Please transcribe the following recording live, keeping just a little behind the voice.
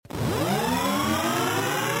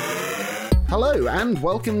Hello and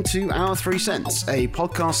welcome to Our 3 Cents, a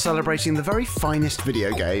podcast celebrating the very finest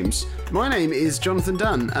video games. My name is Jonathan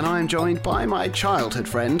Dunn and I am joined by my childhood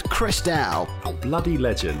friend Chris Dow. Bloody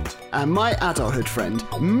legend. And my adulthood friend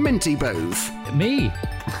Minty Booth. Me.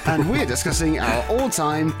 And we're discussing our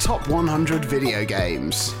all-time top 100 video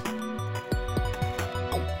games.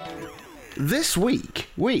 This week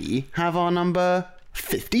we have our number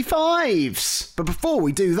 55s. But before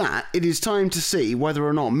we do that, it is time to see whether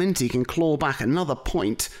or not Minty can claw back another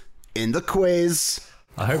point in the quiz.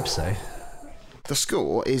 I hope so. The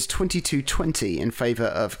score is 22-20 in favour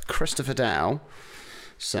of Christopher Dow.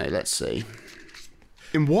 So let's see.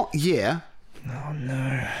 In what year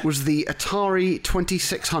was the Atari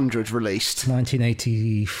 2600 released?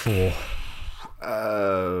 1984.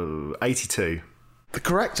 82. The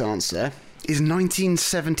correct answer is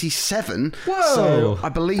 1977. Whoa! So I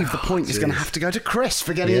believe the point is going to have to go to Chris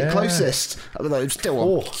for getting it closest. Although it's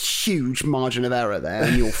still a huge margin of error there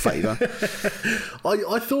in your favour.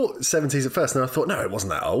 I thought 70s at first, and I thought, no, it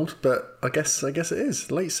wasn't that old, but I guess it is.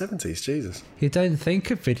 Late 70s, Jesus. You don't think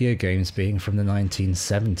of video games being from the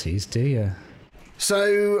 1970s, do you?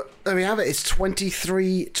 So there we have it. It's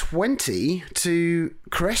 23-20 to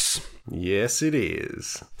Chris. Yes, it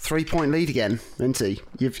is. 3-point lead again, Minty.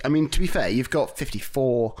 To be fair, you've got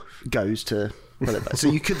 54 goes to put it back.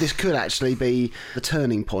 So this could actually be the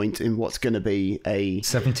turning point in what's going to be a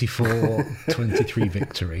 74-23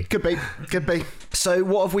 victory. Could be. So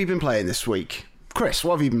what have we been playing this week? Chris,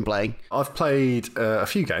 what have you been playing? I've played a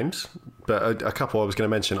few games, but a couple I was going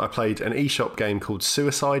to mention. I played an eShop game called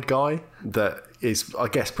Suicide Guy that is, I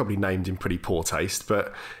guess, probably named in pretty poor taste,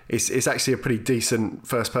 but it's actually a pretty decent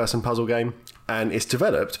first-person puzzle game, and it's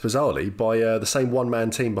developed, bizarrely, by the same one-man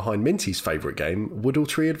team behind Minty's favourite game,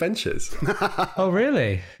 Woodletree Adventures. Oh,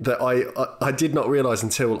 really? That I did not realise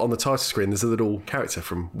until on the title screen there's a little character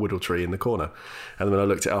from Woodletree in the corner, and when I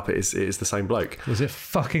looked it up, it is the same bloke. Was it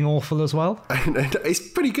fucking awful as well? And it's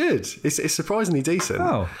pretty good. It's surprisingly decent.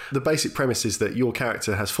 Oh. The basic premise is that your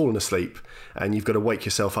character has fallen asleep and you've got to wake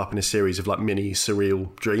yourself up in a series of like mini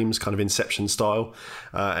surreal dreams, kind of Inception style,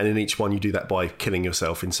 and in each one you do that by killing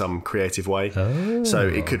yourself in some creative way. Oh. So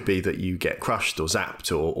it could be that you get crushed or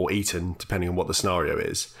zapped or eaten, depending on what the scenario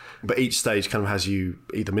is. But each stage kind of has you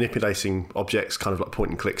either manipulating objects, kind of like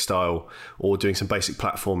point and click style, or doing some basic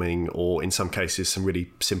platforming, or in some cases some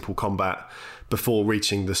really simple combat before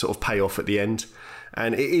reaching the sort of payoff at the end.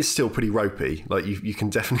 And it is still pretty ropey. Like you can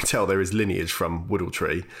definitely tell there is lineage from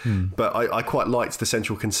Woodletree. But I quite liked the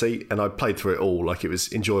central conceit, and I played through it all. Like, it was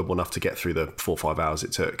enjoyable enough to get through the 4 or 5 hours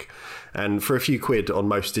it took. And for a few quid on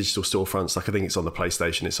most digital storefronts, like I think it's on the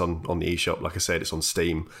PlayStation, it's on the eShop, like I said, it's on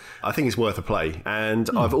Steam. I think it's worth a play. And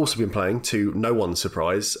I've also been playing, to no one's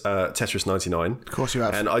surprise, Tetris 99. Of course you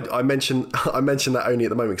have. And I mention that only at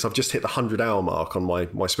the moment because I've just hit the 100-hour mark on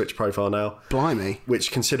my Switch profile now. Blimey.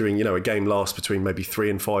 Which, considering, a game lasts between maybe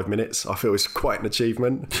 3 and 5 minutes, I feel is quite an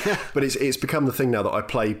achievement. But it's become the thing now that I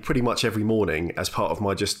play pretty much every morning as part of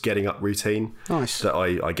my just getting up routine. Nice. That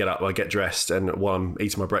I get up, I get dressed, and while I'm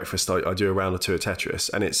eating my breakfast, I do a round or two of Tetris.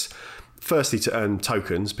 And it's firstly to earn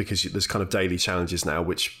tokens, because there's kind of daily challenges now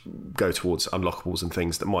which go towards unlockables and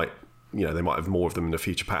things that might, they might have more of them in a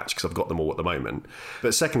future patch because I've got them all at the moment.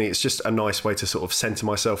 But secondly, it's just a nice way to sort of centre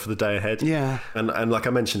myself for the day ahead. Yeah. And like I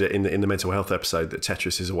mentioned it in the mental health episode, that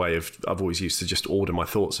Tetris is a way of, I've always used to just order my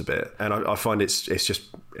thoughts a bit. And I find it's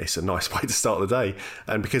a nice way to start the day.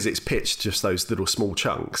 And because it's pitched just those little small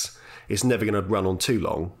chunks, it's never going to run on too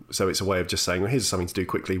long. So it's a way of just saying, well, here's something to do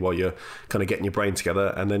quickly while you're kind of getting your brain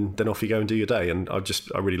together, and then off you go and do your day. And I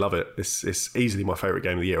really love it. It's easily my favourite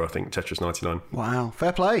game of the year, I think, Tetris 99. Wow.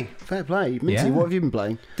 Fair play. Minty, what have you been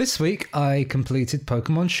playing? This week I completed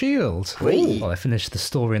Pokemon Shield. Well, I finished the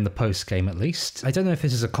story in the post-game at least. I don't know if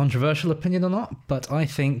this is a controversial opinion or not, but I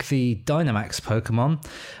think the Dynamax Pokemon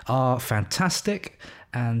are fantastic.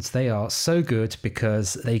 And they are so good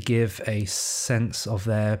because they give a sense of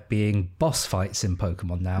there being boss fights in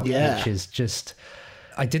Pokemon now, which is just...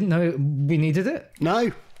 I didn't know we needed it.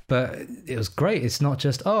 No. But it was great. It's not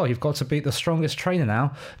just, you've got to beat the strongest trainer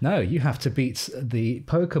now. No, you have to beat the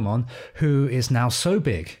Pokemon who is now so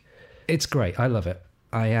big. It's great. I love it.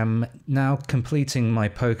 I am now completing my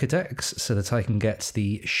Pokedex so that I can get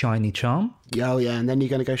the shiny charm. Oh, yeah. And then you're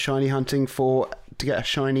going to go shiny hunting to get a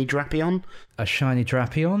shiny Drapion? A shiny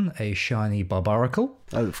Drapion, a shiny Barbaracle.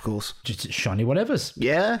 Oh, of course. Just shiny whatevers.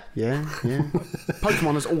 Yeah.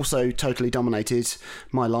 Pokemon has also totally dominated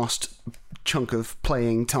my last chunk of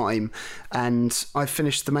playing time, and I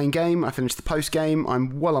finished the main game, I finished the post game,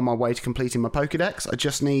 I'm well on my way to completing my Pokedex. I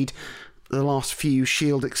just need the last few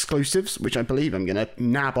Shield exclusives, which I believe I'm going to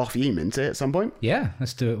nab off you, Minty, at some point. Yeah,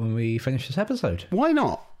 let's do it when we finish this episode. Why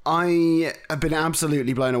not? I have been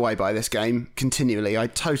absolutely blown away by this game continually. I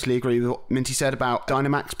totally agree with what Minty said about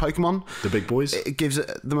Dynamax Pokemon. The big boys. It gives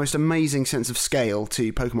the most amazing sense of scale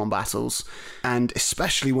to Pokemon battles, and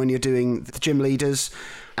especially when you're doing the gym leaders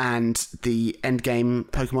and the endgame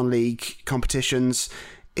Pokemon League competitions.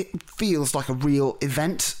 It feels like a real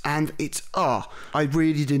event, and I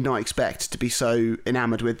really did not expect to be so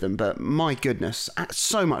enamoured with them, but my goodness,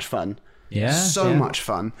 so much fun. Yeah. So much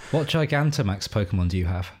fun. What Gigantamax Pokemon do you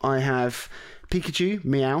have? I have Pikachu,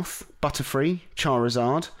 Meowth, Butterfree,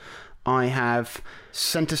 Charizard. I have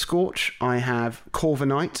Centiskorch. I have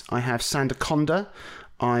Corviknight. I have Sandaconda.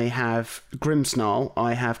 I have Grimmsnarl.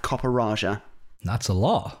 I have Copperajah. That's a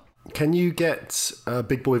lot. Can you get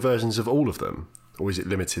big boy versions of all of them? Or is it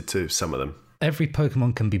limited to some of them? Every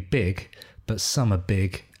Pokemon can be big, but some are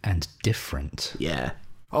big and different. Yeah.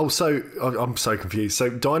 Oh, so I'm so confused. So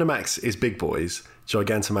Dynamax is big boys,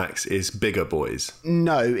 Gigantamax is bigger boys.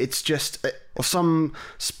 No, it's just some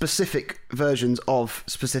specific versions of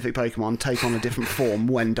specific Pokemon take on a different form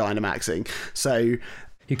when Dynamaxing. So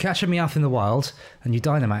you catch a Meowth in the wild and you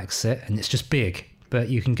Dynamax it, and it's just big. But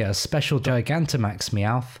you can get a special Gigantamax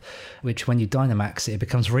Meowth, which when you Dynamax it, it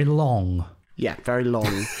becomes very long. Yeah, very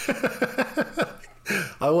long.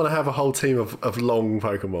 I want to have a whole team of long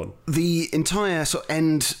Pokemon. The entire sort of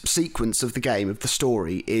end sequence of the game, of the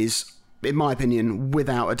story, is, in my opinion,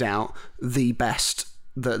 without a doubt, the best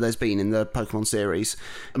that there's been in the Pokemon series.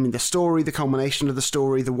 I mean, the story, the culmination of the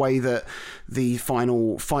story, the way that the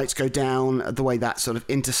final fights go down, the way that sort of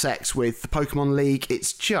intersects with the Pokemon League,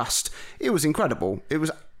 it was incredible. It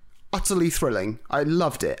was utterly thrilling. I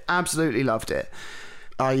loved it. Absolutely loved it.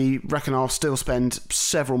 I reckon I'll still spend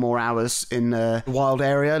several more hours in the wild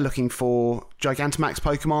area looking for Gigantamax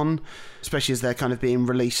Pokemon, especially as they're kind of being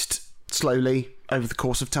released slowly over the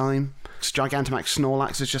course of time. Gigantamax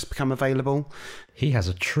Snorlax has just become available. He has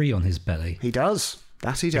a tree on his belly. He does.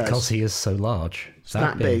 That he does. Because he is so large. It's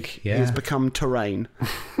that big. Yeah. He has become terrain.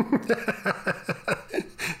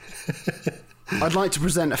 I'd like to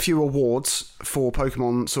present a few awards for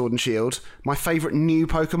Pokemon Sword and Shield. My favourite new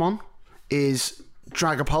Pokemon is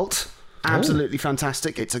Dragapult. Absolutely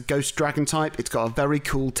fantastic. It's a ghost dragon type. It's got a very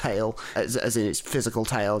cool tail, as in its physical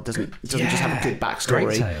tail. It doesn't just have a good backstory.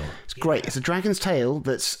 Great tail. It's great. It's a dragon's tail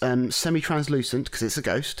that's semi-translucent because it's a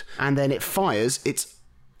ghost, and then it fires its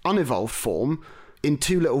unevolved form in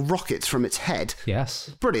two little rockets from its head.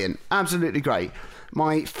 Yes. Brilliant. Absolutely great.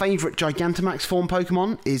 My favourite Gigantamax form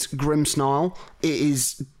Pokemon is Grimmsnarl. It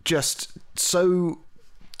is just so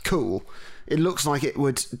cool. It looks like it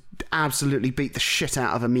would absolutely beat the shit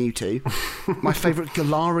out of a Mewtwo. My favourite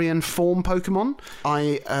Galarian form Pokemon,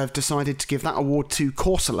 I have decided to give that award to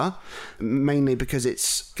Corsola, mainly because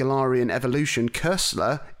its Galarian evolution,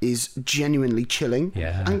 Cursula, is genuinely chilling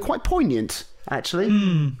and quite poignant.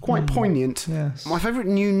 Actually, quite poignant. Yes. My favourite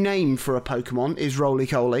new name for a Pokemon is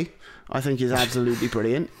Roly-Coly. I think is absolutely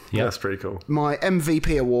brilliant. Yeah, that's pretty cool. My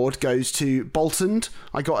MVP award goes to Boltund.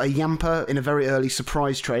 I got a Yamper in a very early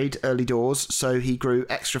surprise trade, early doors, so he grew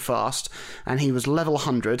extra fast, and he was level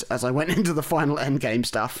 100 as I went into the final endgame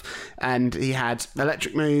stuff, and he had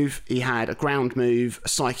electric move, he had a ground move, a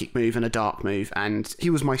psychic move, and a dark move, and he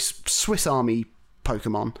was my Swiss Army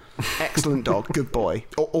Pokemon. Excellent dog, good boy.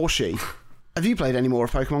 Or she. Have you played any more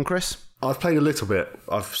of Pokemon, Chris? I've played a little bit.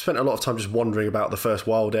 I've spent a lot of time just wandering about the first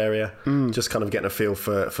wild area, just kind of getting a feel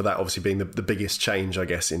for that obviously being the biggest change, I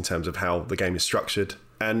guess, in terms of how the game is structured.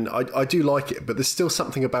 And I do like it, but there's still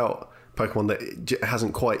something about Pokemon that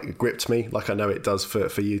hasn't quite gripped me like I know it does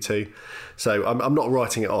for you two. So I'm not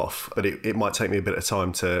writing it off, but it might take me a bit of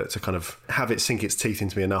time to kind of have it sink its teeth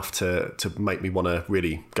into me enough to make me want to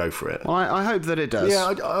really go for it. Well, I hope that it does.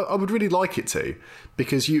 Yeah, I would really like it to,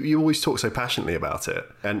 because you always talk so passionately about it,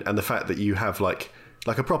 and the fact that you have like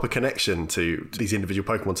a proper connection to these individual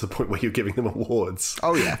Pokemon to the point where you're giving them awards.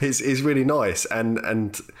 Oh yeah, is really nice.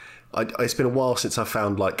 And it's been a while since I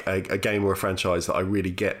found like a game or a franchise that I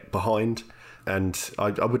really get behind, and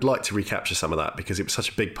I would like to recapture some of that because it was such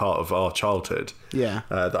a big part of our childhood. Yeah,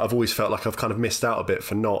 that I've always felt like I've kind of missed out a bit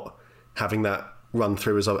for not having that run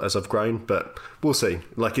through as I've grown, but we'll see.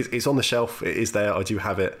 Like it's on the shelf, it is there, I do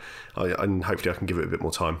have it, and hopefully I can give it a bit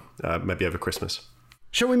more time, maybe over Christmas.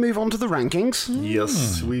 Shall we move on to the rankings?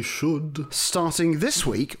 Yes, we should. Starting this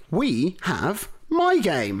week, we have My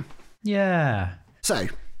Game. Yeah. So,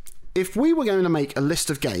 if we were going to make a list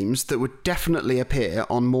of games that would definitely appear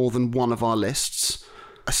on more than one of our lists,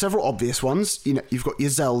 several obvious ones, you've got your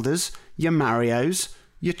Zeldas, your Marios,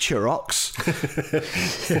 you churrox.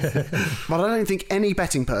 But I don't think any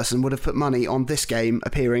betting person would have put money on this game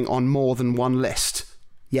appearing on more than one list.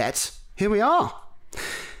 Yet, here we are.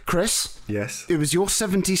 Chris? Yes? It was your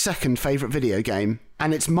 72nd favourite video game,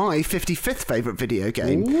 and it's my 55th favourite video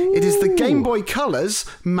game. Ooh. It is the Game Boy Color's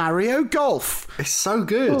Mario Golf. It's so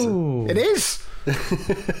good. Ooh. It is.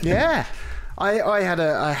 Yeah. I had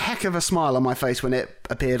a heck of a smile on my face when it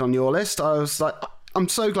appeared on your list. I was like, I'm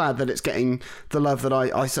so glad that it's getting the love that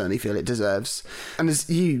I certainly feel it deserves. And as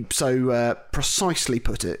you so precisely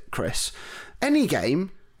put it, Chris, any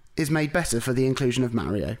game is made better for the inclusion of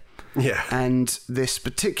Mario. Yeah. And this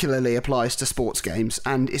particularly applies to sports games,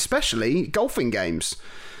 and especially golfing games.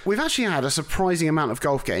 We've actually had a surprising amount of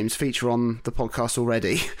golf games feature on the podcast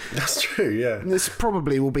already. That's true, yeah. This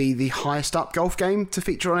probably will be the highest up golf game to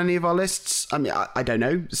feature on any of our lists. I mean, I don't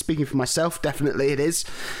know. Speaking for myself, definitely it is.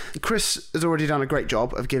 Chris has already done a great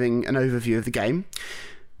job of giving an overview of the game.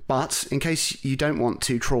 But in case you don't want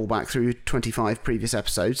to trawl back through 25 previous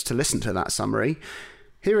episodes to listen to that summary,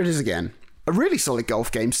 here it is again. A really solid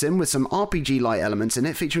golf game sim with some RPG-like elements in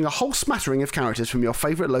it, featuring a whole smattering of characters from your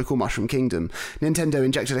favourite local Mushroom Kingdom. Nintendo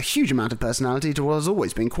injected a huge amount of personality to what has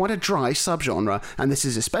always been quite a dry subgenre, and this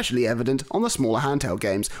is especially evident on the smaller handheld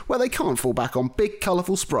games, where they can't fall back on big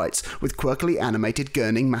colourful sprites with quirkily animated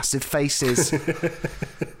gurning massive faces.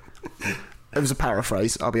 It was a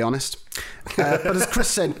paraphrase, I'll be honest. But as Chris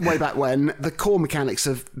said way back when, the core mechanics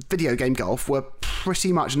of video game golf were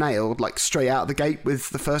pretty much nailed, like straight out of the gate with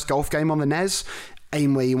the first golf game on the NES.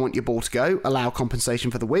 Aim where you want your ball to go, allow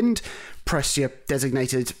compensation for the wind, press your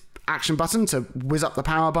designated action button to whiz up the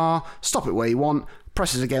power bar, stop it where you want,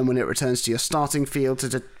 press it again when it returns to your starting field to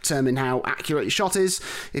determine how accurate your shot is.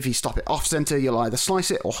 If you stop it off-centre, you'll either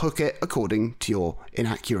slice it or hook it according to your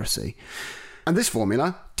inaccuracy. And this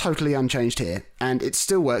formula, totally unchanged here, and it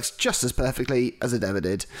still works just as perfectly as it ever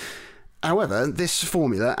did. However, this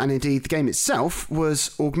formula, and indeed the game itself,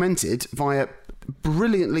 was augmented via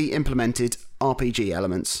brilliantly implemented RPG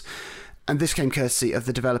elements. And this came courtesy of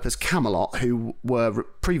the developers Camelot, who were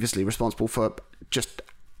previously responsible for just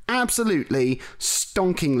absolutely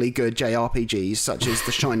stonkingly good JRPGs such as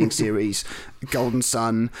the Shining series, Golden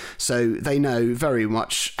Sun, so they know very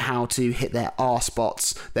much how to hit their R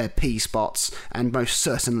spots, their P spots, and most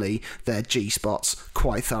certainly their G spots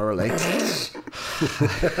quite thoroughly.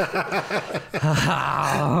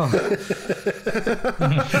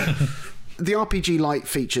 The RPG-like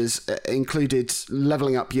features included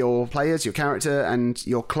leveling up your players, your character, and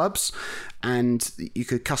your clubs, and you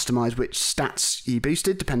could customise which stats you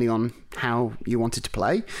boosted depending on how you wanted to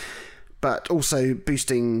play. But also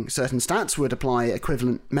boosting certain stats would apply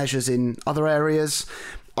equivalent measures in other areas.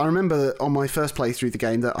 I remember on my first play through the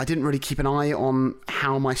game that I didn't really keep an eye on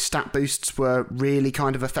how my stat boosts were really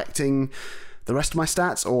kind of affecting the rest of my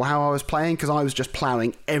stats or how I was playing, because I was just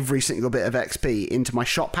ploughing every single bit of XP into my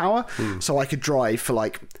shot power so I could drive for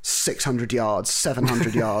like 600 yards,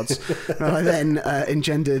 700 yards. And I then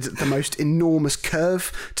engendered the most enormous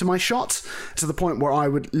curve to my shot, to the point where I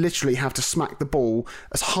would literally have to smack the ball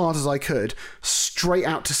as hard as I could straight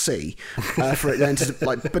out to sea for it then to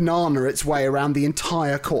like banana its way around the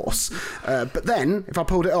entire course. But then if I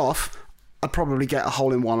pulled it off, I'd probably get a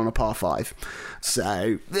hole-in-one on a par 5.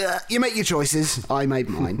 So, you make your choices. I made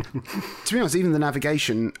mine. To be honest, even the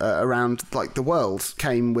navigation around like the world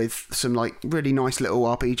came with some like really nice little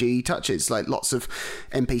RPG touches, like lots of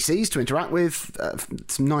NPCs to interact with,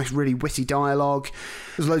 some nice really witty dialogue.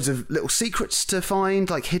 There's loads of little secrets to find,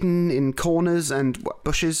 like hidden in corners and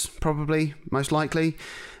bushes, probably, most likely.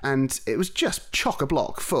 And it was just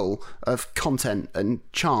chock-a-block full of content and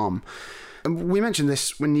charm. We mentioned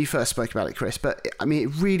this when you first spoke about it, Chris, but I mean,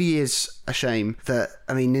 it really is a shame that,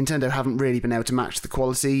 I mean, Nintendo haven't really been able to match the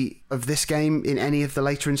quality of this game in any of the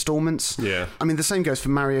later installments. Yeah. I mean, the same goes for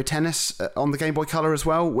Mario Tennis on the Game Boy Color as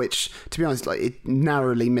well, which, to be honest, like it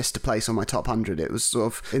narrowly missed a place on my top 100. It was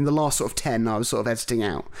sort of, in the last sort of 10, I was sort of editing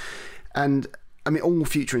out. And, I mean, all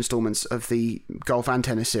future installments of the Golf and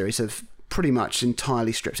Tennis series have pretty much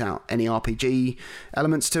entirely stripped out any RPG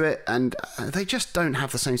elements to it, and they just don't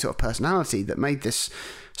have the same sort of personality that made this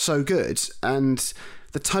so good. And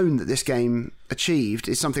the tone that this game achieved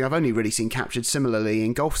is something I've only really seen captured similarly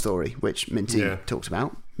in Golf Story, which Minty talked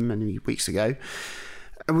about many weeks ago.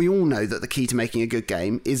 And we all know that the key to making a good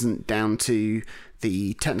game isn't down to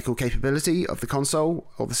the technical capability of the console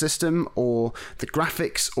or the system or the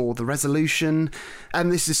graphics or the resolution.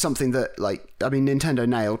 And this is something that, like, I mean, Nintendo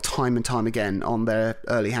nailed time and time again on their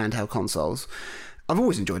early handheld consoles. I've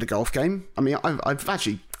always enjoyed a golf game. I mean, I've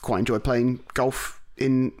actually quite enjoyed playing golf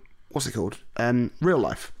in what's it called? Real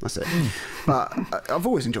Life. That's it. But I've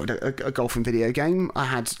always enjoyed a golfing video game. I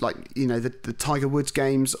had the Tiger Woods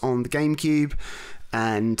games on the GameCube,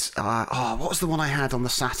 and what was the one I had on the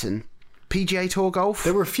Saturn? PGA Tour Golf?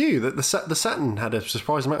 There were a few. The Saturn had a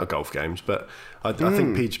surprising amount of golf games, but I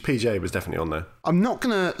think PGA was definitely on there. I'm not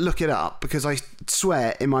going to look it up because I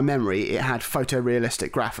swear in my memory it had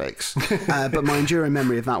photorealistic graphics. But my enduring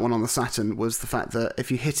memory of that one on the Saturn was the fact that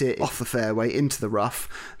if you hit it off the fairway into the rough,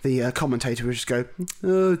 the commentator would just go,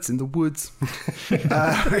 "Oh, it's in the woods,"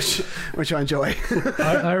 which I enjoy.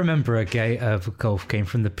 I remember a golf game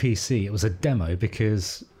from the PC. It was a demo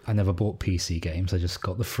because I never bought PC games. I just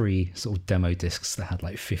got the free sort of demo discs that had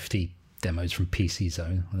like 50 demos from PC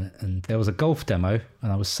Zone on it. And there was a golf demo,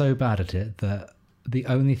 and I was so bad at it that the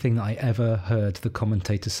only thing that I ever heard the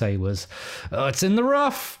commentator say was, "Oh, it's in the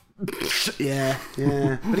rough." Yeah.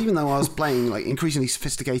 But even though I was playing like increasingly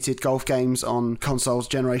sophisticated golf games on consoles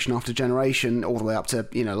generation after generation, all the way up to, like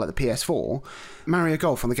the PS4, Mario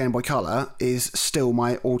Golf on the Game Boy Color is still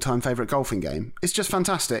my all-time favourite golfing game. It's just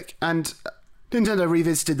fantastic. And Nintendo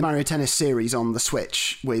revisited the Mario Tennis series on the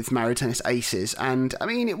Switch with Mario Tennis Aces, and I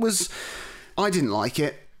mean, I didn't like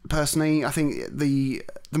it personally. I think the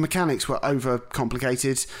mechanics were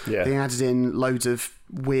over-complicated. Yeah. They added in loads of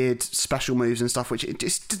weird special moves and stuff which it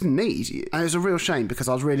just didn't need. And it was a real shame because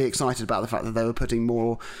I was really excited about the fact that they were putting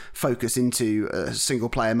more focus into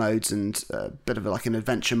single-player modes and a bit of like an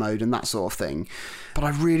adventure mode and that sort of thing. But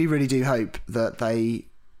I really, really do hope that they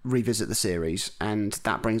revisit the series and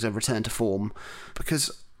that brings a return to form, because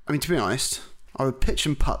I mean, to be honest, I would pitch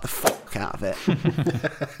and putt the fuck out of it.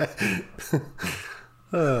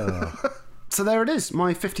 So there it is.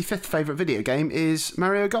 My 55th favourite video game is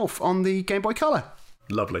Mario Golf on the Game Boy Color.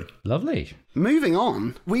 Lovely. Moving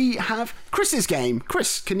on, we have Chris's game.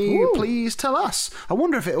 Chris, can you please tell us? I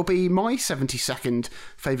wonder if it'll be my 72nd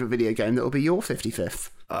favourite video game that will be your 55th.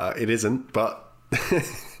 It isn't, but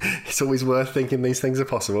it's always worth thinking these things are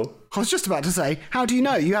possible. I was just about to say, how do you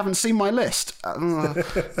know? You haven't seen my list.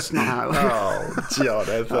 That's not how it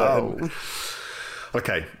Jonathan.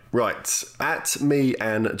 Okay, right. At me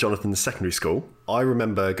and Jonathan's secondary school, I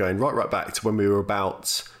remember going right back to when we were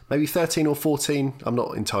about maybe 13 or 14. I'm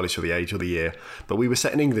not entirely sure the age or the year, but we were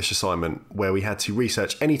set an English assignment where we had to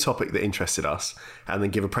research any topic that interested us and then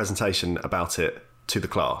give a presentation about it to the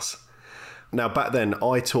class. Now, back then,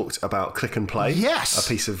 I talked about Click and Play, yes, a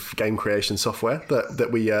piece of game creation software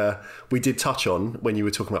that we did touch on when you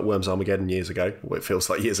were talking about Worms Armageddon years ago. Well, it feels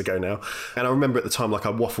like years ago now. And I remember at the time, like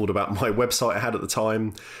I waffled about my website I had at the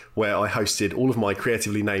time, where I hosted all of my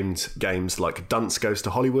creatively named games, like Dunce Goes to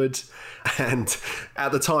Hollywood. And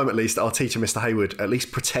at the time, at least, our teacher, Mr. Hayward, at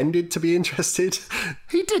least pretended to be interested.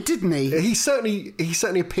 He did, didn't he? He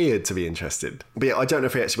certainly appeared to be interested. But yeah, I don't know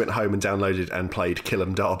if he actually went home and downloaded and played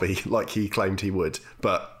Killam Derby like he claimed he would.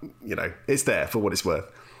 But, it's there for what it's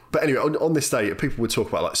worth. But anyway, on this day, people would talk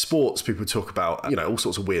about like sports, people would talk about, all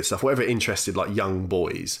sorts of weird stuff, whatever interested like young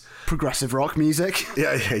boys. Progressive rock music.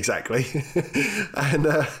 Yeah, exactly.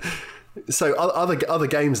 And so other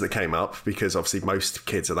games that came up, because obviously most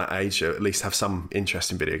kids at that age at least have some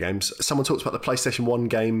interest in video games. Someone talked about the PlayStation 1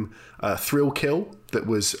 game Thrill Kill, that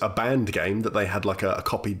was a banned game that they had like a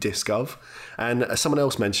copied disc of. And someone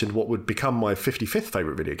else mentioned what would become my 55th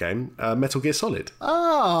favourite video game, Metal Gear Solid.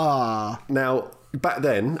 Ah. Now, back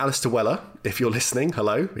then, Alistair Weller, if you're listening,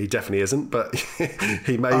 hello, he definitely isn't, but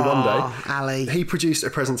he may one day. Ali. He produced a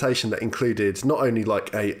presentation that included not only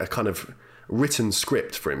like a kind of written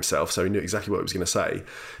script for himself, so he knew exactly what he was going to say,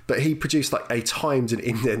 but he produced like a timed and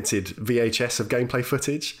indented VHS of gameplay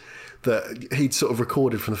footage that he'd sort of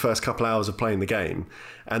recorded from the first couple hours of playing the game,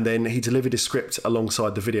 and then he delivered his script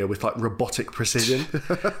alongside the video with like robotic precision.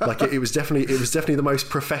 Like it was definitely the most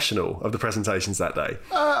professional of the presentations that day.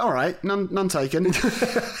 All right, none taken.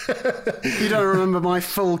 You don't remember my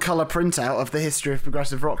full colour printout of the history of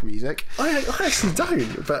progressive rock music? I actually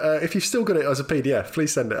don't, but if you've still got it as a PDF,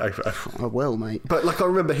 please send it over. I will, mate. But like I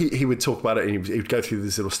remember he would talk about it, and he would go through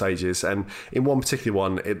these little stages, and in one particular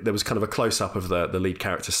one there was kind of a close-up of the lead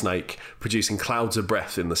character Snake producing clouds of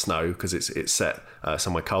breath in the snow because it's set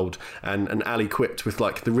somewhere cold, and Ali quipped with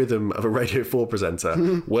like the rhythm of a Radio 4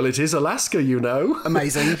 presenter, "Well, it is Alaska, you know."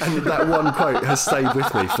 Amazing. And that one quote has stayed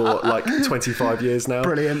with me for like 25 years now.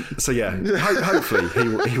 Brilliant. So yeah, hopefully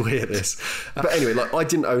he will hear this. But anyway, like I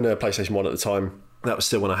didn't own a PlayStation 1 at the time. That was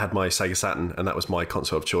still when I had my Sega Saturn, and that was my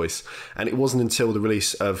console of choice. And it wasn't until the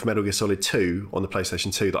release of Metal Gear Solid 2 on the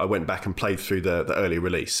PlayStation 2 that I went back and played through the early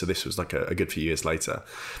release. So this was like a good few years later.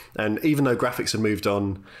 And even though graphics had moved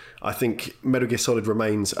on, I think Metal Gear Solid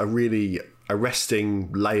remains a really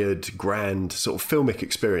arresting, layered, grand sort of filmic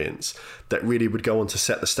experience that really would go on to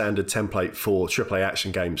set the standard template for AAA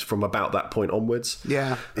action games from about that point onwards.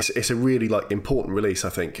 Yeah. It's a really like important release, I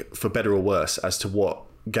think, for better or worse, as to what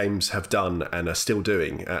games have done and are still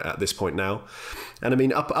doing at this point now. And I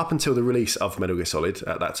mean, up until the release of Metal Gear Solid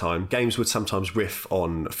at that time, games would sometimes riff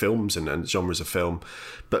on films and genres of film,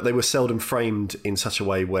 but they were seldom framed in such a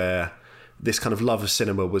way where this kind of love of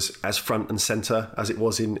cinema was as front and centre as it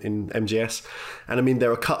was in MGS. And I mean,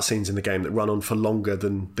 there are cutscenes in the game that run on for longer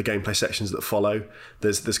than the gameplay sections that follow.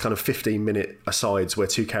 There's kind of 15-minute asides where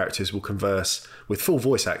two characters will converse with full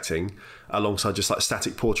voice acting alongside just like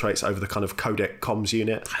static portraits over the kind of codec comms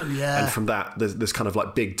unit. Oh, yeah. And from that, there's kind of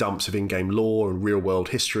like big dumps of in-game lore and real-world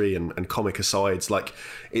history and comic asides. Like,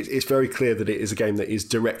 it's very clear that it is a game that is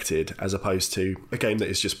directed as opposed to a game that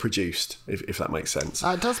is just produced, if that makes sense.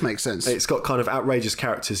 It does make sense. It's got kind of outrageous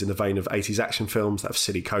characters in the vein of 80s action films that have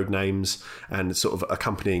silly code names and sort of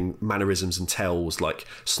accompanying mannerisms and tells like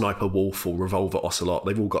Sniper Wolf or Revolver Ocelot.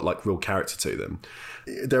 They've all got like real character to them.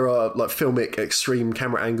 There are like filmic extreme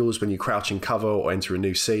camera angles when you crouch in cover or enter a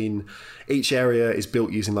new scene. Each area is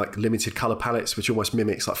built using like limited color palettes, which almost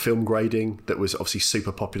mimics like film grading that was obviously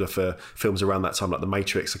super popular for films around that time, like The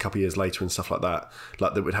Matrix a couple of years later and stuff like that.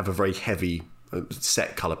 Like that would have a very heavy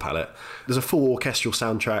set colour palette. There's a full orchestral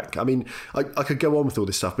soundtrack. I mean, I could go on with all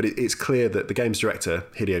this stuff, but it's clear that the game's director,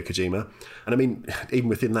 Hideo Kojima, and I mean, even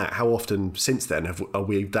within that, how often since then are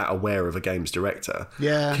we that aware of a game's director?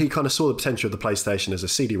 Yeah. He kind of saw the potential of the PlayStation as a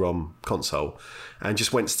CD-ROM console and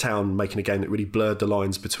just went to town making a game that really blurred the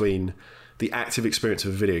lines between the active experience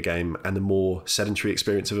of a video game and the more sedentary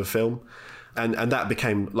experience of a film. And that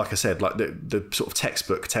became, like I said, like the sort of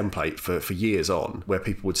textbook template for years on, where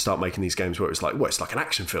people would start making these games where it's like, well, it's like an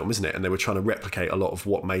action film, isn't it? And they were trying to replicate a lot of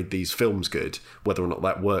what made these films good, whether or not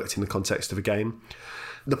that worked in the context of a game.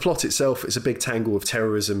 The plot itself is a big tangle of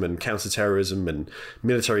terrorism and counter-terrorism and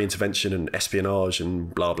military intervention and espionage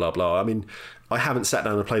and blah, blah, blah. I mean, I haven't sat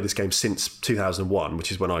down and played this game since 2001,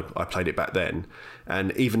 which is when I played it back then.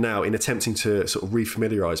 And even now, in attempting to sort of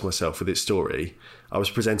refamiliarise myself with its story, I was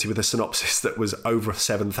presented with a synopsis that was over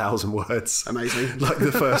 7,000 words. Amazing. Like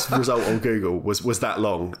the first result on Google was that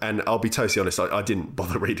long. And I'll be totally honest, I didn't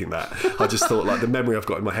bother reading that. I just thought like the memory I've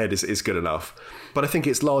got in my head is good enough. But I think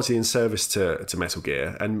it's largely in service to Metal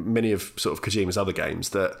Gear and many of sort of Kojima's other games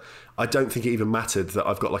that I don't think it even mattered that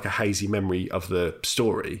I've got like a hazy memory of the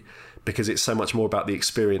story, because it's so much more about the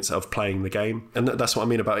experience of playing the game. And that's what I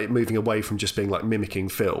mean about it moving away from just being like mimicking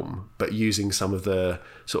film, but using some of the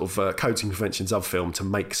sort of codes and conventions of film to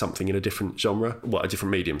make something in a different genre, well, a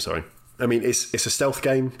different medium, sorry. I mean, it's a stealth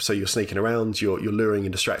game, so you're sneaking around, you're luring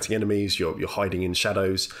and distracting enemies, you're hiding in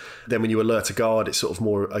shadows. Then when you alert a guard, it's sort of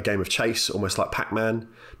more a game of chase, almost like Pac-Man,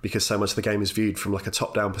 because so much of the game is viewed from like a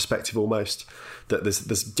top-down perspective almost, that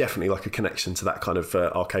there's definitely like a connection to that kind of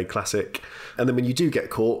arcade classic. And then when you do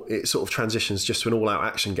get caught, it sort of transitions just to an all-out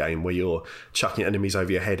action game where you're chucking enemies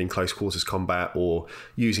over your head in close quarters combat or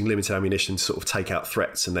using limited ammunition to sort of take out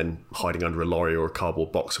threats and then hiding under a lorry or a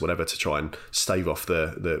cardboard box or whatever to try and stave off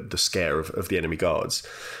the scare of the enemy guards.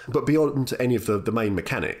 But beyond any of the main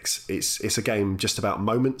mechanics, it's a game just about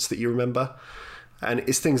moments that you remember. And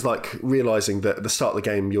it's things like realising that at the start of the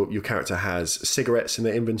game, your character has cigarettes in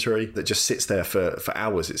their inventory that just sits there for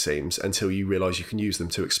hours, it seems, until you realise you can use them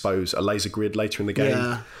to expose a laser grid later in the game.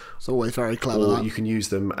 Yeah, it's always very clever. Or you can use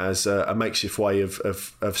them as a makeshift way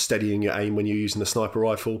of steadying your aim when you're using the sniper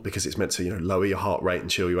rifle, because it's meant to lower your heart rate and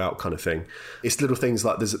chill you out kind of thing. It's little things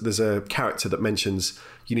like there's a character that mentions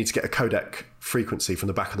you need to get a codec frequency from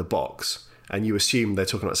the back of the box, and you assume they're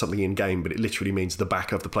talking about something in-game, but it literally means the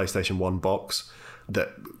back of the PlayStation 1 box.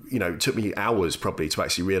 That took me hours probably to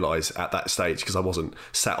actually realise at that stage, because I wasn't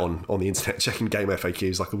sat on the internet checking game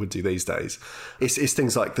FAQs like I would do these days. It's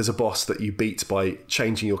things like there's a boss that you beat by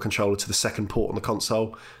changing your controller to the second port on the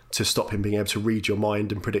console to stop him being able to read your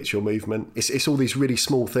mind and predict your movement. It's all these really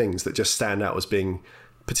small things that just stand out as being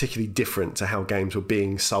particularly different to how games were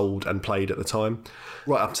being sold and played at the time,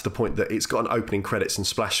 right up to the point that it's got an opening credits and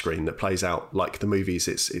splash screen that plays out like the movies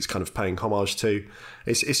it's kind of paying homage to.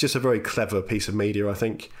 It's just a very clever piece of media, I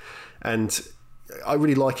think, and I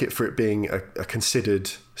really like it for it being a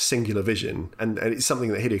considered singular vision, and it's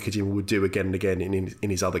something that Hideo Kojima would do again and again in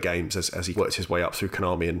his other games as he worked his way up through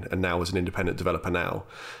Konami and now as an independent developer now.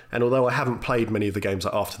 And although I haven't played many of the games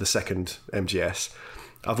after the second MGS,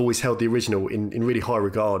 I've always held the original in really high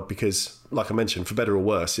regard because, like I mentioned, for better or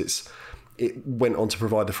worse, it went on to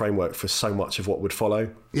provide the framework for so much of what would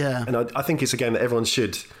follow. Yeah. And I think it's a game that everyone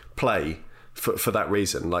should play for that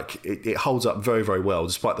reason. Like, it holds up very, very well,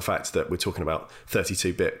 despite the fact that we're talking about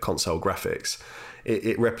 32-bit console graphics.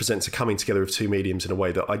 it represents a coming together of two mediums in a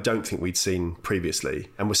way that I don't think we'd seen previously,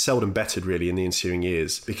 and was seldom bettered really in the ensuing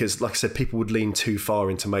years, because like I said, people would lean too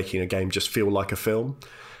far into making a game just feel like a film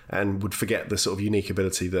and would forget the sort of unique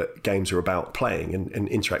ability that games are about playing and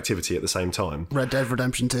interactivity at the same time. Red Dead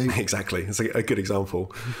Redemption 2. Exactly. It's a good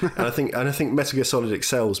example. and I think Metal Gear Solid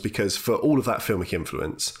excels because for all of that filmic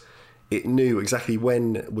influence, it knew exactly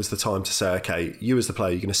when was the time to say, okay, you as the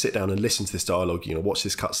player, you're going to sit down and listen to this dialogue, you're going to watch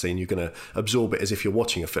this cutscene, you're going to absorb it as if you're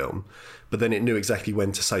watching a film. But then it knew exactly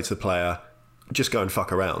when to say to the player, just go and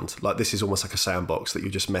fuck around. Like, this is almost like a sandbox that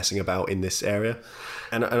you're just messing about in this area.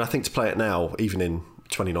 And I think to play it now, even in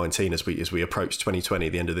 2019, as we approach 2020,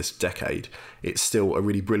 the end of this decade, it's still a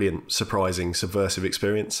really brilliant, surprising, subversive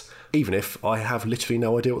experience, even if I have literally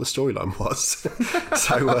no idea what the storyline was.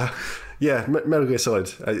 So yeah, Metal Gear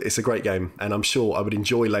Solid, it's a great game, and I'm sure I would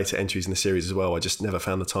enjoy later entries in the series as well. I just never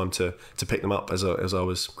found the time to pick them up as I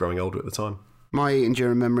was growing older at the time. My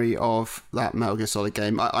enduring memory of that Metal Gear Solid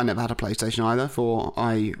game, I never had a PlayStation either, for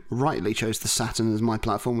I rightly chose the Saturn as my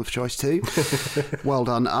platform of choice too. Well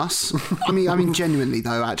done, us. I mean, genuinely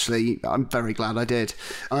though, actually, I'm very glad I did.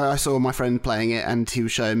 I saw my friend playing it, and he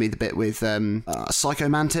was showing me the bit with Psycho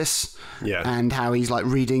Mantis, yeah, and how he's like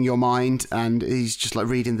reading your mind, and he's just like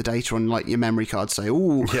reading the data on like your memory card. Say,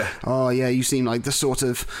 oh yeah, you seem like the sort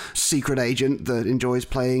of secret agent that enjoys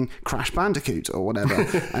playing Crash Bandicoot or whatever.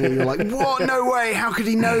 And you're like, what? No way, how could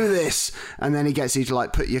he know this? And then he gets you to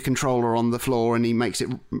like put your controller on the floor, and he makes it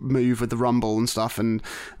move with the rumble and stuff, and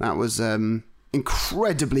that was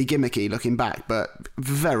incredibly gimmicky looking back, but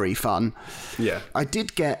very fun. Yeah, I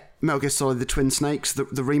did get Metal Gear Solid: The Twin Snakes,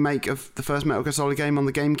 the remake of the first Metal Gear Solid game on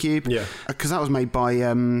the GameCube. Yeah, because that was made by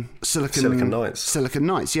Silicon Knights. Silicon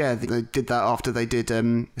Knights, yeah, they did that after they did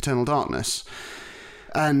Eternal Darkness.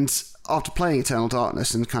 And after playing Eternal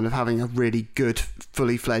Darkness and kind of having a really good,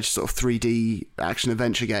 fully fledged sort of 3D action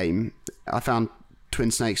adventure game, I found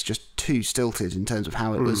Twin Snakes just too stilted in terms of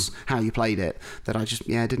how it was, how you played it, that I just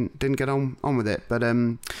didn't get on with it. But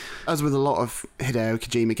as with a lot of Hideo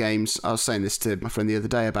Kojima games, I was saying this to my friend the other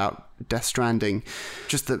day about Death Stranding,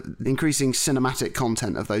 just the increasing cinematic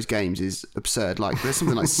content of those games is absurd. Like, there's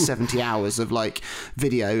something like 70 hours of like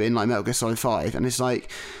video in like Metal Gear Solid 5, and it's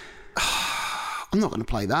like, I'm not going to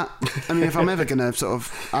play that. I mean, if I'm ever going to sort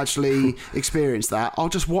of actually experience that, I'll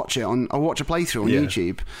just watch it I'll watch a playthrough on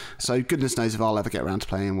YouTube. So goodness knows if I'll ever get around to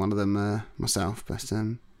playing one of them myself. But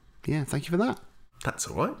yeah, thank you for that. That's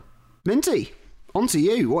all right. Minty, on to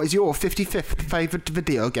you. What is your 55th favourite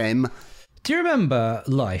video game? Do you remember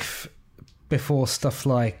life before stuff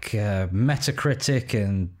like Metacritic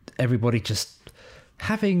and everybody just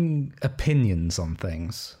having opinions on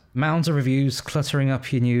things? Mounds of reviews cluttering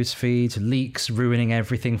up your news feed, leaks ruining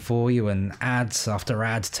everything for you, and ads after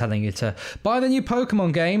ads telling you to buy the new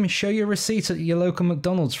Pokemon game, show your receipt at your local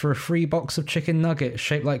McDonald's for a free box of chicken nuggets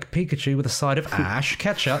shaped like Pikachu with a side of Ash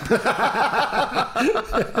ketchup.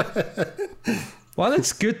 While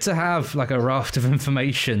it's good to have like a raft of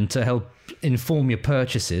information to help inform your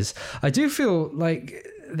purchases, I do feel like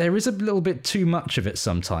there is a little bit too much of it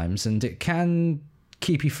sometimes, and it can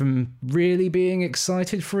keep you from really being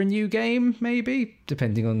excited for a new game, maybe,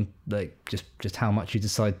 depending on like just how much you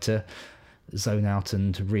decide to zone out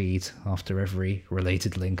and read after every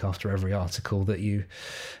related link, after every article that you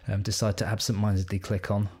decide to absentmindedly click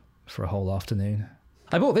on for a whole afternoon.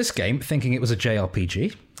 I bought this game thinking it was a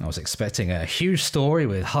JRPG. I was expecting a huge story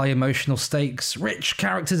with high emotional stakes, rich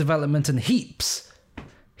character development, and heaps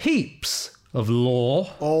of lore.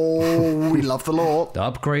 Oh, we love the lore.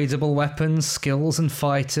 Upgradable weapons, skills, and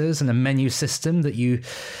fighters, and a menu system that you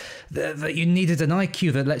needed an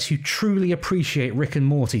IQ that lets you truly appreciate Rick and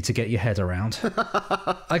Morty to get your head around.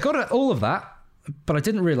 I got all of that, but I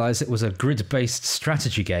didn't realise it was a grid-based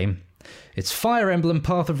strategy game. It's Fire Emblem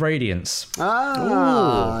Path of Radiance.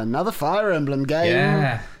 Another Fire Emblem game.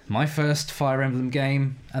 Yeah, my first Fire Emblem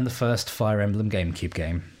game and the first Fire Emblem GameCube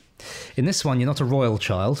game. In this one, you're not a royal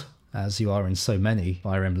child, as you are in so many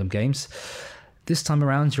Fire Emblem games. This time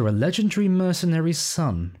around, you're a legendary mercenary's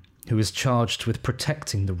son who is charged with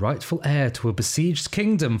protecting the rightful heir to a besieged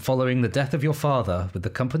kingdom following the death of your father with the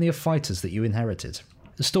company of fighters that you inherited.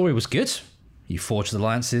 The story was good. You forged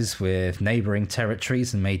alliances with neighbouring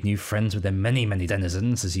territories and made new friends with their many, many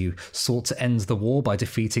denizens as you sought to end the war by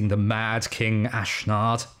defeating the mad King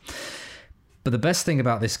Ashnard. But the best thing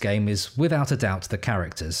about this game is, without a doubt, the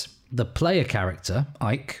characters. The player character,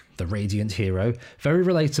 Ike, the radiant hero, very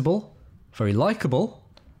relatable, very likeable,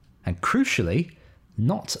 and crucially,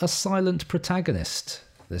 not a silent protagonist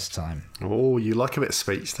this time. Oh, you like a bit of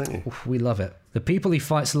speech, don't you? We love it. The people he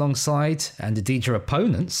fights alongside, and indeed your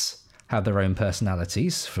opponents, have their own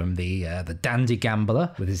personalities, from the dandy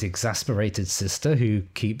gambler with his exasperated sister who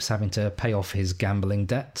keeps having to pay off his gambling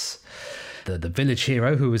debts, the village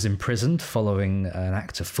hero who was imprisoned following an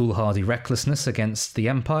act of foolhardy recklessness against the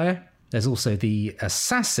Empire. There's also the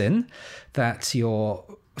assassin that your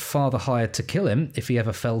father hired to kill him if he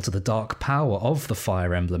ever fell to the dark power of the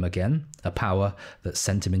Fire Emblem again, a power that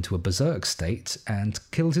sent him into a berserk state and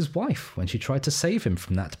killed his wife when she tried to save him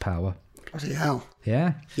from that power. Bloody hell.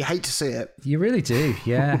 Yeah. You hate to see it. You really do,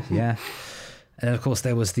 yeah, yeah. And of course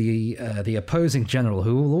there was the opposing general,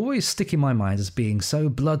 who will always stick in my mind as being so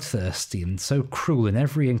bloodthirsty and so cruel in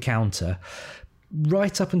every encounter,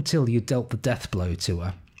 right up until you dealt the death blow to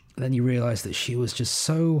her. Then you realise that she was just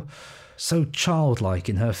so childlike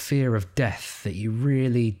in her fear of death that you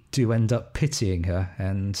really do end up pitying her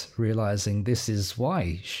and realising this is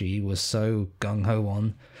why she was so gung-ho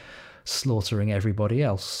on slaughtering everybody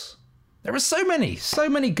else. There are so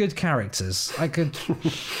many good characters. I could,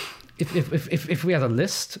 if we had a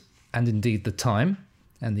list, and indeed the time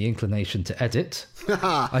and the inclination to edit,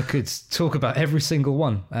 I could talk about every single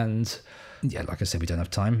one. And yeah, like I said, we don't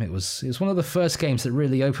have time. It was one of the first games that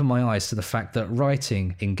really opened my eyes to the fact that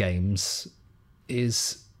writing in games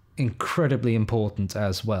is incredibly important,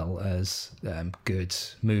 as well as good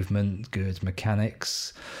movement, good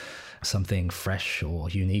mechanics, something fresh or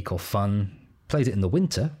unique or fun. Played it in the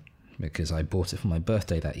winter because I bought it for my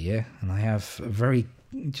birthday that year, and I have a very,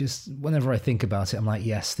 just whenever I think about it, I'm like,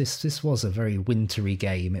 yes, this was a very wintry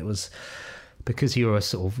game. It was because you were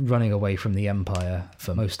sort of running away from the Empire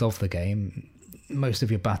for most of the game. Most of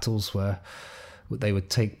your battles they would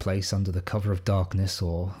take place under the cover of darkness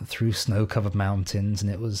or through snow-covered mountains, and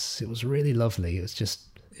it was really lovely. It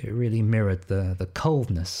really mirrored the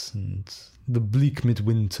coldness and the bleak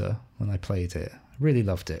midwinter when I played it. Really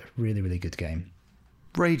loved it. Really, really good game.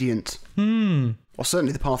 Radiant. Or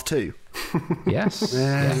certainly the Path 2. Yes.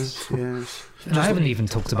 Yes. And I haven't even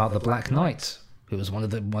talked about the Black Knight. It was one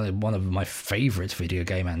of my favourite video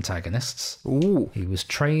game antagonists. Ooh. He was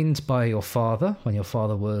trained by your father when your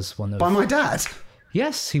father was one of... By my dad?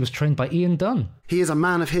 Yes, he was trained by Ian Dunn. He is a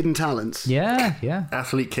man of hidden talents. Yeah.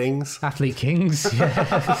 Athlete Kings,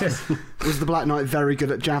 yeah. Was the Black Knight very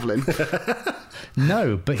good at javelin?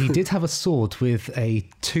 No, but he did have a sword with a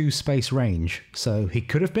 2-space range, so he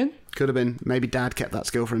could have been. Could have been. Maybe Dad kept that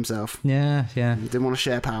skill for himself. Yeah. He didn't want to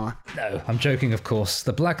share power. No, I'm joking, of course.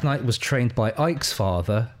 The Black Knight was trained by Ike's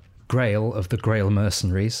father, Grail of the Grail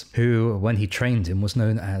Mercenaries, who, when he trained him, was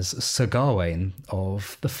known as Sir Gawain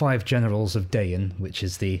of the 5 Generals of Dayan, which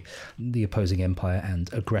is the opposing empire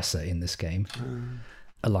and aggressor in this game.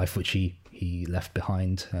 A life which he left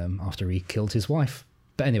behind after he killed his wife.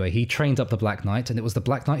 But anyway, he trained up the Black Knight, and it was the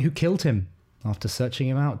Black Knight who killed him after searching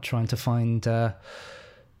him out, trying to find a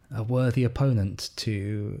worthy opponent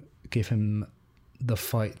to give him the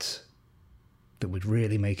fight that would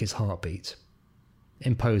really make his heart beat.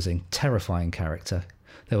 Imposing, terrifying character.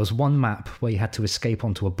 There was one map where you had to escape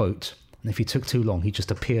onto a boat, and if you took too long, he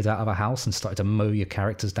just appeared out of a house and started to mow your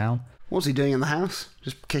characters down. What was he doing in the house?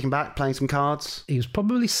 Just kicking back, playing some cards? He was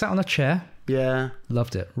probably sat on a chair. Yeah.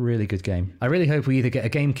 Loved it. Really good game. I really hope we either get a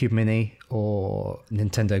GameCube Mini or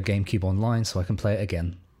Nintendo GameCube Online so I can play it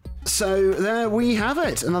again. So there we have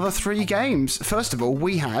it. Another 3 games. First of all,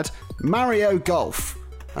 we had Mario Golf.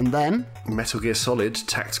 And then... Metal Gear Solid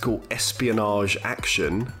Tactical Espionage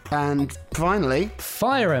Action. And finally...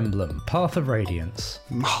 Fire Emblem Path of Radiance.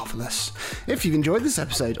 Marvellous. If you've enjoyed this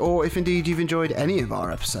episode, or if indeed you've enjoyed any of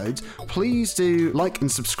our episodes, please do like and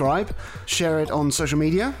subscribe. Share it on social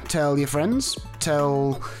media. Tell your friends.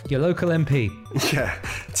 Tell... your local MP. Yeah.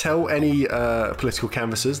 Tell any political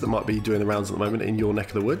canvassers that might be doing the rounds at the moment in your neck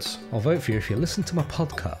of the woods. I'll vote for you if you listen to my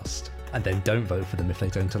podcast. And then don't vote for them if they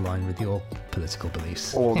don't align with your political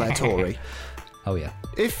beliefs. Or they're Tory. Oh, yeah.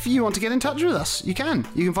 If you want to get in touch with us, you can.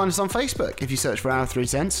 You can find us on Facebook if you search for Our 3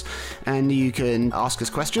 Cents, and you can ask us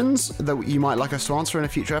questions that you might like us to answer in a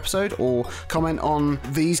future episode, or comment on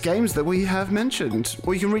these games that we have mentioned.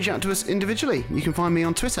 Or you can reach out to us individually. You can find me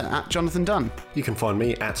on Twitter at Jonathan Dunn. You can find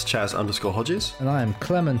me at Chaz_Hodges. And I am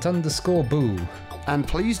Clement_Boo. And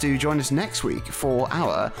please do join us next week for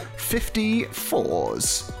our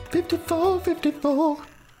 54s. 54.